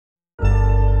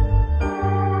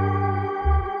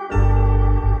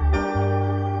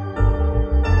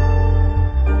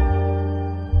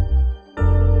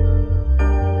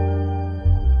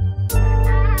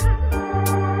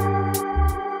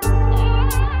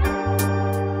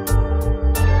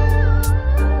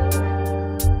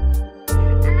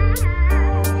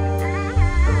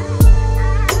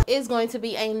going to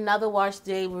be another wash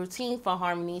day routine for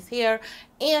Harmony's hair,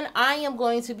 and I am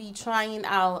going to be trying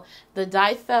out the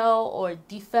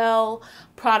Difeel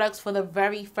products for the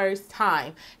very first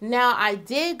time. Now, I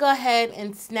did go ahead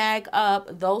and snag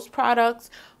up those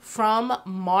products from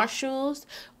Marshall's.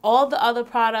 All the other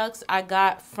products I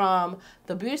got from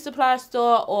the beauty supply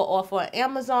store or off on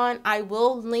Amazon. I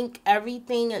will link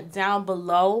everything down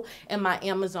below in my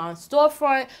Amazon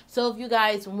storefront. So if you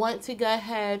guys want to go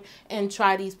ahead and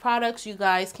try these products, you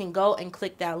guys can go and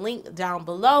click that link down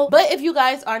below. But if you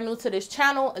guys are new to this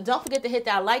channel, don't forget to hit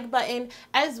that like button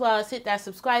as well as hit that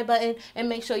subscribe button, and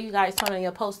make sure you guys turn on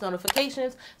your post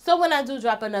notifications so when I do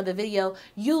drop another video,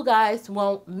 you guys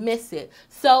won't miss it.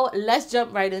 So let's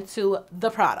jump right into the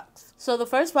products. So the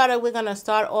first product we're going to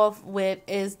start off with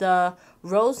is the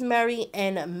Rosemary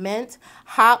and Mint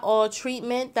Hot Oil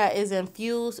Treatment that is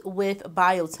infused with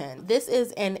biotin. This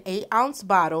is an 8-ounce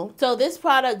bottle. So this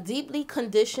product deeply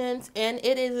conditions and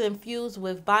it is infused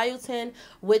with biotin,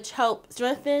 which helps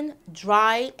strengthen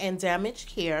dry and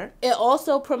damaged hair. It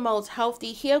also promotes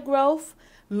healthy hair growth,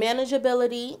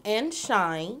 manageability, and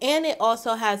shine, and it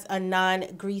also has a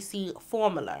non-greasy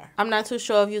formula. I'm not too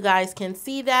sure if you guys can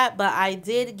see that, but I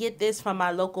did get this from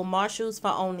my local Marshalls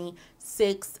for only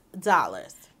 $6.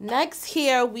 Next,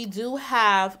 here we do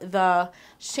have the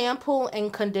shampoo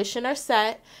and conditioner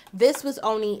set. This was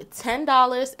only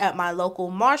 $10 at my local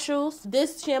Marshalls.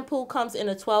 This shampoo comes in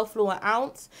a 12 fluid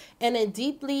ounce and it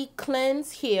deeply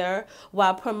cleanses hair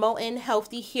while promoting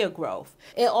healthy hair growth.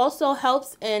 It also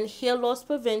helps in hair loss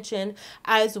prevention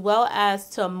as well as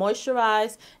to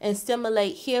moisturize and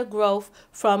stimulate hair growth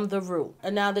from the root.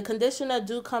 And now the conditioner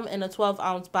do come in a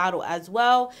 12-ounce bottle as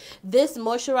well. This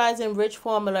moisturizing rich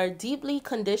formula deeply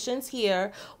conditions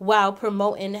hair while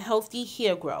promoting healthy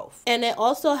hair growth, and it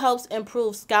also helps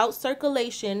improve scalp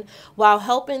circulation while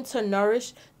helping to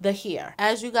nourish the hair.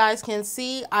 As you guys can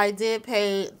see, I did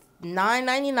pay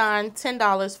 $9.99,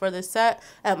 $10 for this set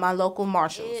at my local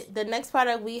Marshalls. The next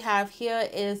product we have here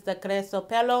is the Crece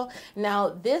Pelo. Now,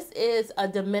 this is a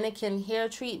Dominican hair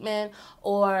treatment,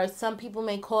 or some people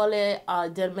may call it a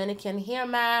Dominican hair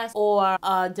mask or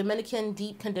a Dominican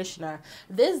deep conditioner.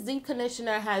 This deep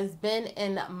conditioner has been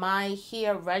in my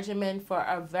hair regimen for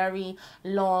a very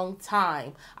long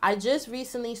time. I just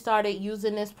recently started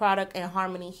using this product in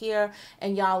Harmony Hair,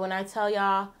 and y'all, when I tell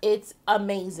y'all, it's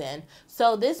amazing.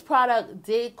 So this product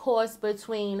did cost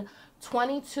between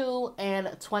 $22 and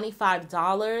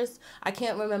 $25. I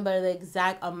can't remember the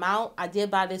exact amount. I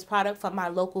did buy this product from my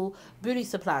local beauty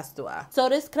supply store. So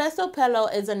this Crece Pelo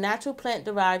is a natural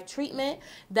plant-derived treatment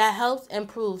that helps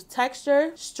improve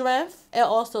texture, strength. It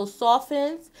also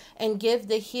softens and gives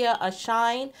the hair a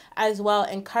shine, as well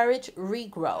encourage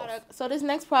regrowth. So this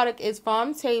next product is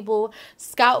Pharm Table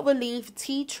Scalp Relief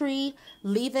Tea Tree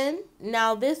Leave-In.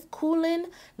 Now this cooling,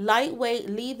 lightweight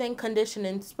leave-in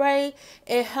conditioning spray,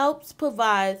 it helps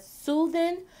provide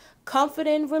soothing,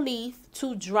 comforting relief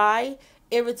to dry,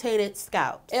 irritated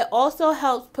scalp. It also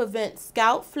helps prevent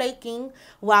scalp flaking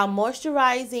while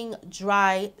moisturizing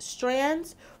dry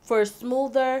strands for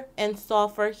smoother and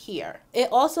softer hair. It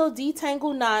also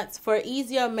detangle knots for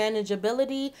easier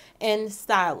manageability and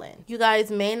styling. You guys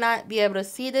may not be able to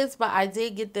see this, but I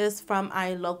did get this from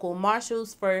my local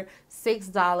Marshalls for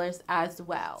 $6 as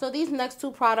well. So these next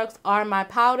two products are my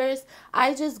powders.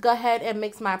 I just go ahead and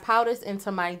mix my powders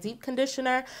into my deep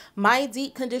conditioner. My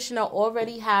deep conditioner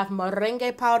already have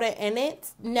Moringa Powder in it.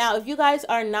 Now, if you guys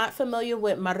are not familiar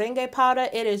with Moringa Powder,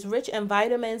 it is rich in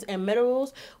vitamins and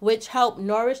minerals which help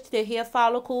nourish the hair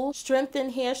follicles, strengthen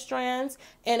hair strands,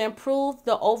 and improve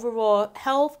the overall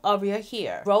health of your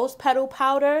hair. Rose petal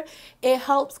powder, it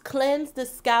helps cleanse the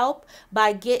scalp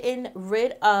by getting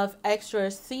rid of extra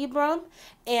sebum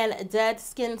and dead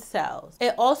skin cells.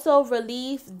 It also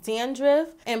relieves dandruff,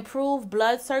 improves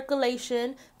blood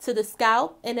circulation to the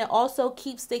scalp, and it also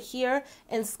keeps the hair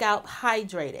and scalp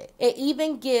hydrated. It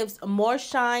even gives more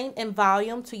shine and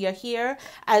volume to your hair,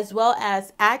 as well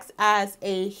as acts as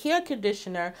a hair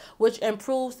conditioner, which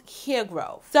improves hair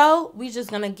growth. So we're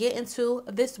just gonna get into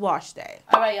this wash day.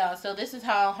 All right, y'all, so this is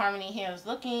how Harmony hair is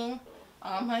looking.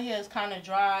 Her hair is kind of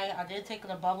dry. I did take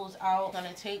the bubbles out. I'm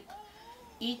gonna take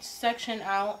each section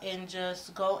out and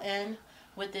just go in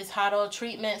with this hot oil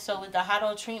treatment. So with the hot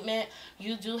oil treatment,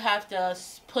 you do have to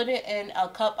put it in a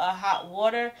cup of hot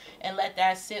water and let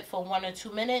that sit for 1 or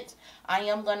 2 minutes. I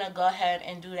am gonna go ahead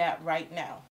and do that right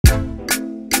now.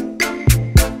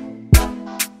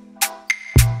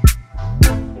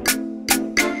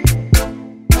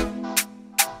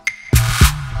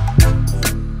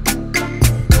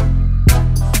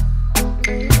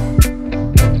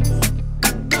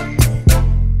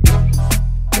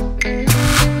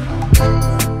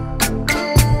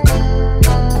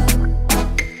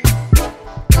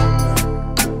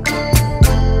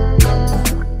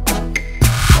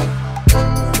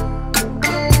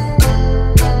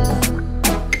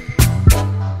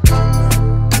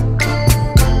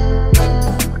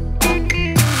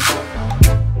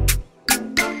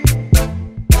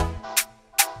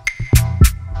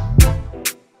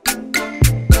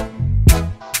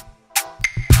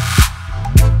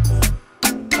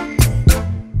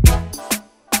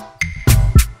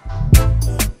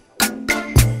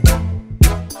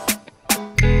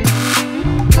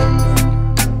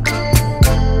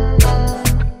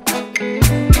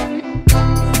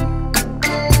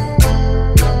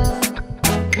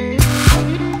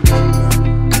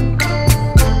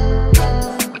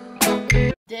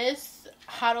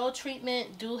 hot oil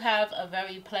treatment do have a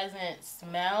very pleasant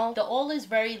smell. The oil is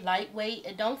very lightweight.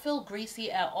 It don't feel greasy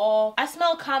at all. I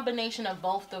smell a combination of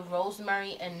both the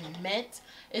rosemary and mint.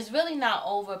 It's really not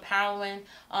overpowering.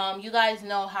 You guys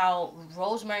know how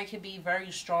rosemary can be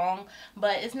very strong,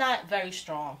 but it's not very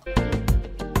strong.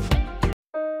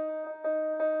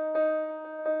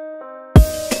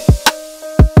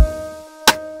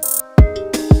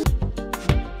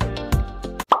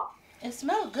 It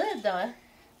smells good though.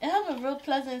 It has a real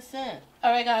pleasant scent.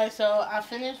 Alright guys, so I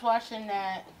finished washing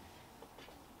that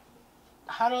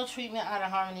hot oil treatment out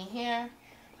of Harmony hair.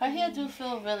 Her hair do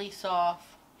feel really soft.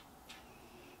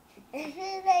 It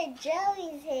feels like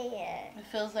Joey's hair. It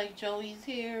feels like Joey's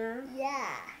hair.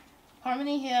 Yeah.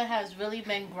 Harmony hair has really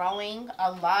been growing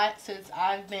a lot since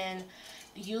I've been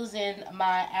using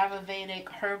my Ayurvedic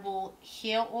herbal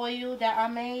hair oil that I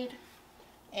made.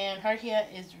 And her hair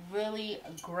is really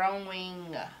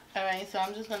growing. Alright, so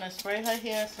I'm just going to spray her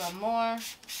hair some more.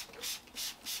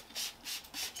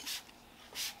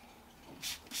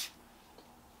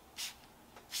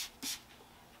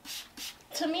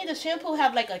 To me, the shampoo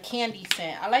have like a candy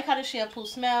scent. I like how the shampoo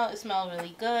smells. It smells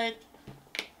really good.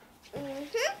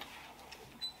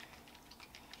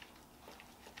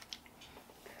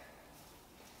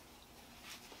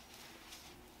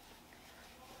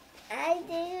 I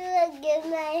do get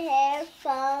my hair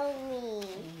foamy.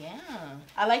 Yeah.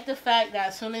 I like the fact that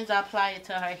as soon as I apply it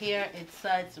to her hair, it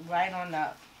suds right on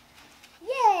up.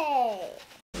 Yay!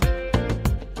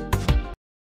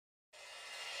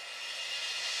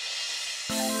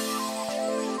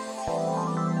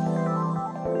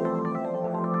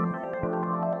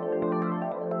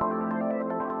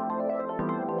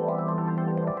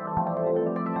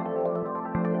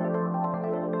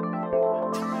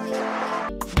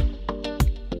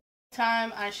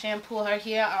 Time I shampoo her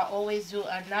hair, I always do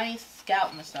a nice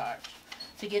scalp massage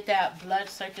to get that blood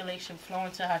circulation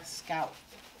flowing to her scalp.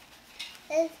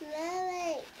 It smells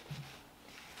like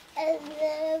a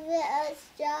little bit of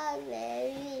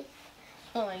strawberry.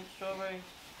 Smell like strawberry.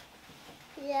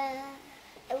 Yeah,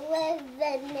 with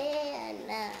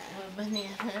banana. With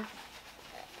banana.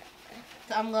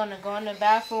 So I'm gonna go in the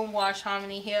bathroom, wash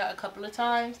Harmony hair a couple of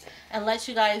times, and let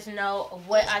you guys know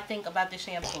what I think about the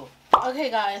shampoo.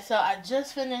 Okay guys, so I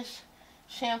just finished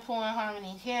shampooing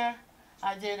Harmony's hair.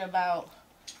 I did about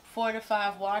 4 to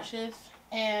 5 washes,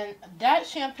 and that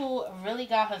shampoo really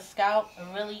got her scalp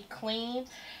really clean.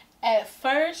 At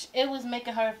first, it was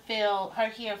making her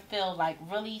hair feel like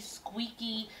really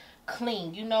squeaky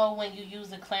clean. You know when you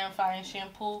use a clarifying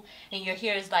shampoo and your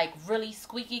hair is like really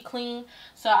squeaky clean.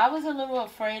 So I was a little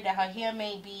afraid that her hair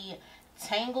may be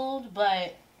tangled,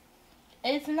 but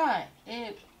it's not.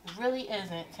 It really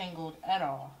isn't tangled at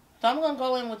all. So I'm going to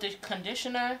go in with the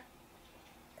conditioner.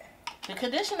 The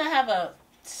conditioner have a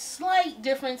slight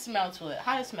different smell to it.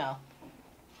 How does it smell?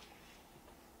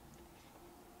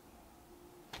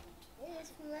 It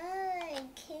smells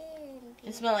like candy.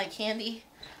 It smells like candy.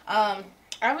 I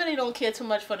really don't care too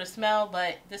much for the smell,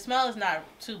 but the smell is not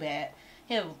too bad.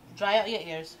 Here, dry out your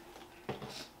ears.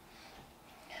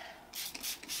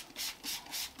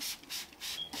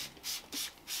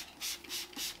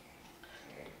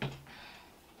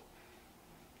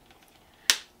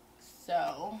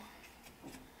 So,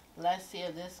 let's see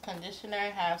if this conditioner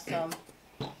has some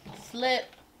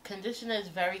slip. Conditioner is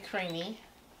very creamy.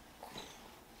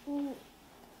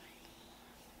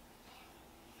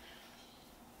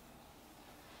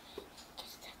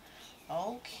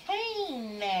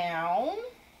 Okay, now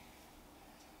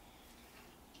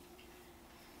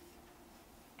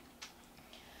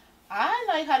I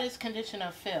like how this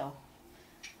conditioner feel.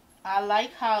 I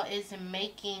like how it's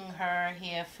making her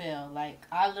hair feel. Like,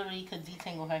 I literally could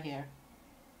detangle her hair.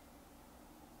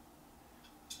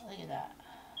 Look at that.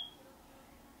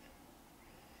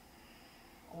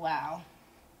 Wow.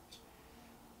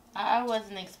 I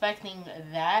wasn't expecting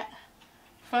that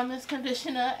from this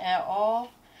conditioner at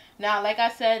all. Now, like I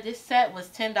said, this set was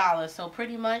 $10. So,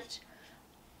 pretty much,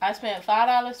 I spent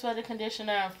 $5 for the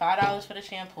conditioner and $5 for the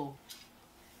shampoo.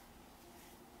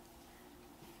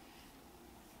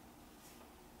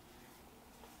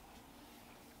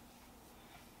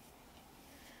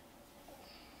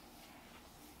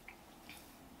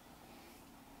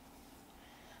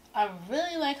 I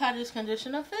really like how this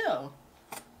conditioner feels.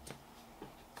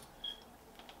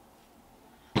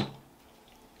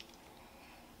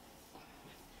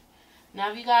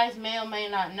 Now, if you guys may or may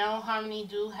not know, Harmony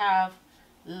do have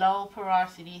low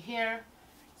porosity hair.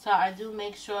 So I do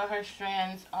make sure her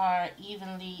strands are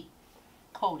evenly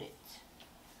coated.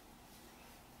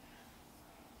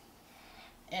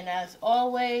 And as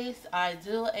always, I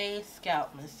do a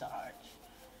scalp massage.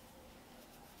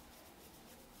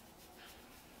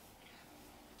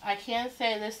 I can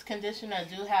say this conditioner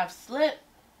do have slip.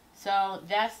 So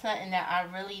that's something that I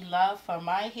really love for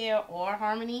my hair or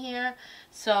Harmony hair.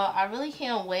 So I really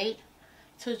can't wait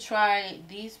to try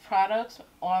these products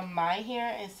on my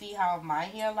hair and see how my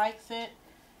hair likes it.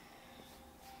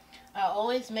 I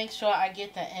always make sure I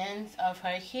get the ends of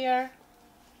her hair,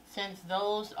 since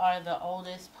those are the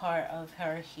oldest part of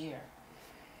her hair.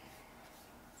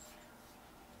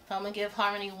 So I'm going to give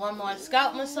Harmony one more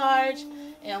scalp massage,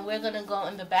 and we're going to go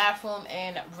in the bathroom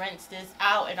and rinse this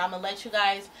out, and I'm going to let you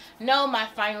guys know my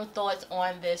final thoughts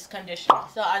on this conditioner.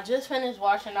 So I just finished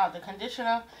washing out the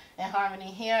conditioner and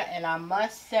Harmony hair, and I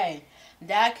must say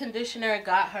that conditioner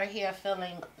got her hair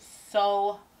feeling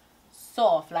so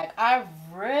soft. Like, I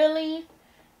really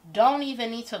don't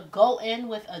even need to go in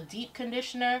with a deep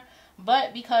conditioner,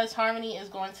 but because Harmony is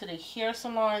going to the hair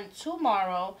salon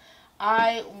tomorrow,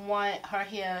 I want her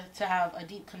hair to have a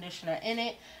deep conditioner in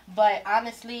it. But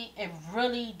honestly, it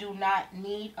really do not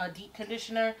need a deep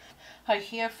conditioner. Her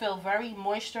hair feel very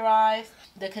moisturized.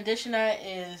 The conditioner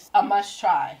is a must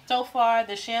try. So far,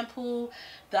 the shampoo,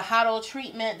 the hot oil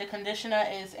treatment, the conditioner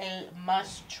is a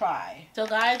must try. So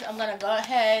guys, I'm going to go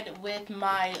ahead with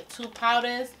my two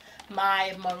powders.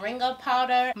 My Moringa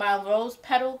powder, my rose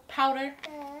petal powder.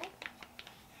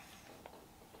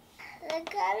 The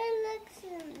color looks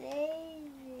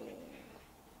amazing.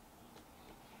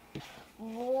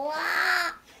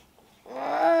 Wow.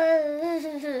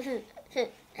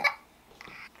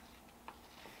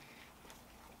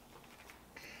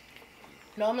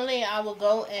 Normally I will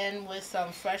go in with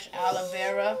some fresh aloe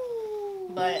vera,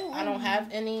 but I don't have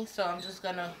any, so I'm just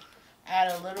going to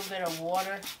add a little bit of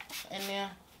water in there.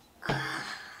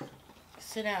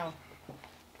 Sit down.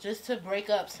 Just to break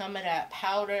up some of that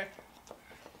powder.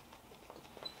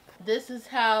 This is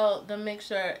how the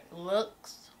mixture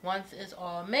looks once it's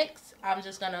all mixed. I'm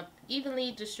just going to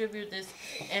evenly distribute this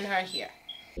in her hair.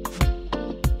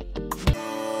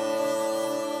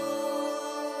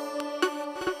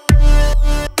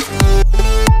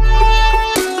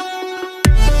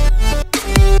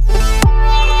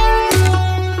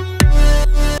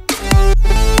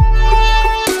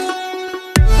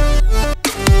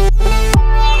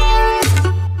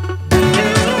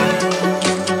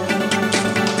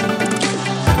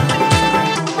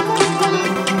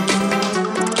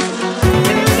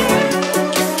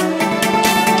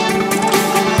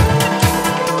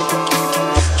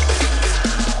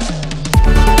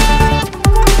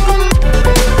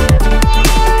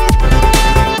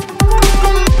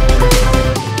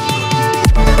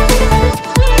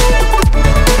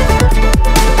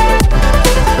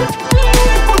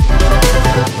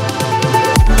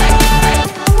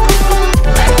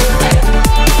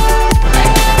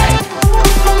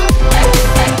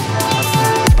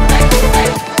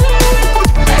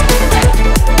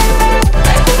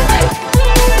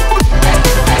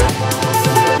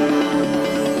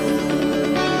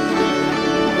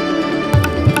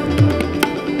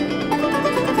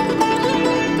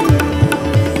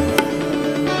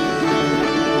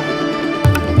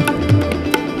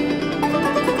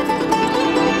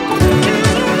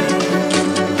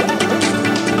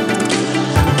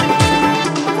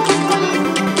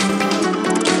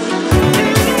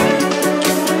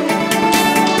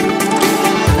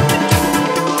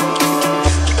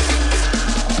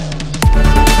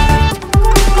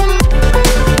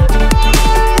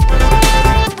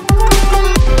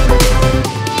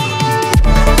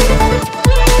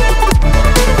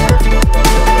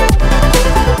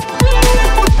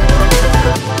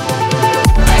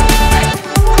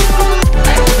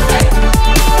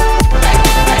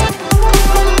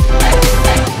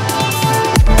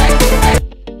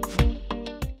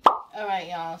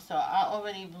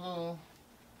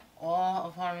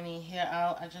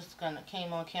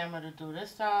 Came on camera to do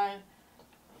this side.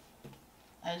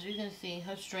 As you can see,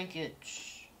 her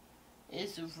shrinkage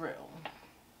is real.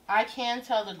 I can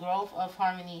tell the growth of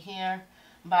Harmony hair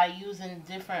by using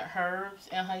different herbs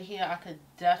in her hair. I could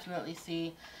definitely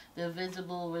see the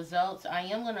visible results. I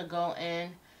am going to go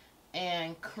in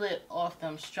and clip off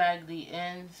them straggly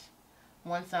ends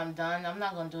once I'm done. I'm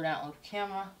not going to do that on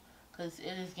camera because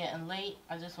it is getting late.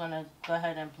 I just want to go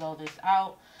ahead and blow this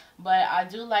out. But I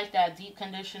do like that deep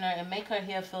conditioner and make her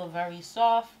hair feel very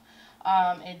soft.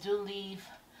 It do leave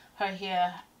her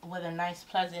hair with a nice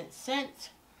pleasant scent.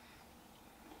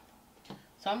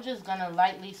 So I'm just going to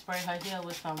lightly spray her hair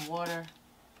with some water.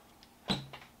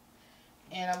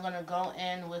 And I'm going to go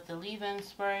in with the leave-in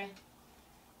spray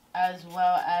as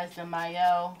well as the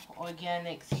Mielle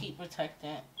Organics Heat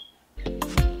Protectant.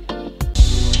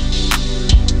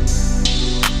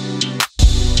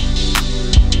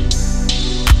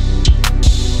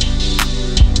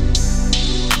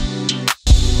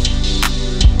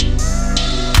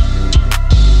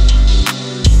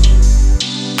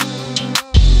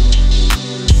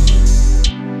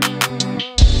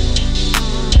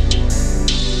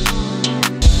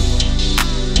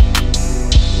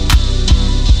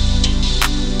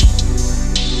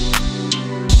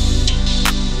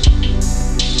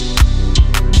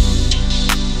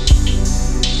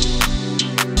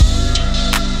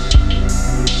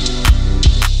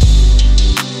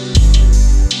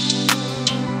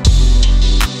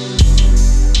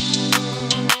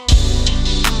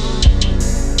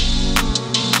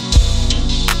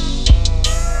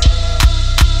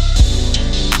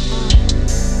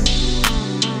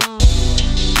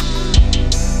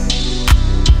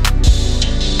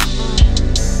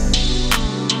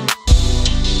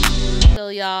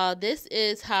 y'all, this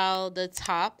is how the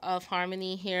top of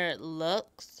Harmony hair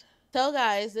looks. So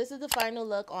guys, this is the final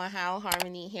look on how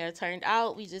Harmony hair turned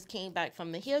out. We just came back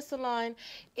from the hair salon.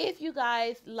 If you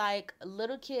guys like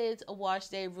little kids wash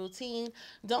day routine,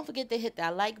 don't forget to hit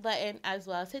that like button as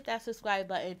well as hit that subscribe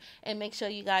button, and make sure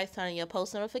you guys turn on your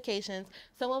post notifications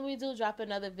so when we do drop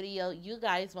another video, you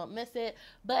guys won't miss it.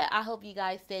 But I hope you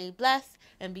guys stay blessed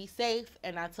and be safe,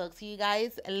 and I'll talk to you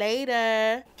guys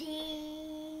later.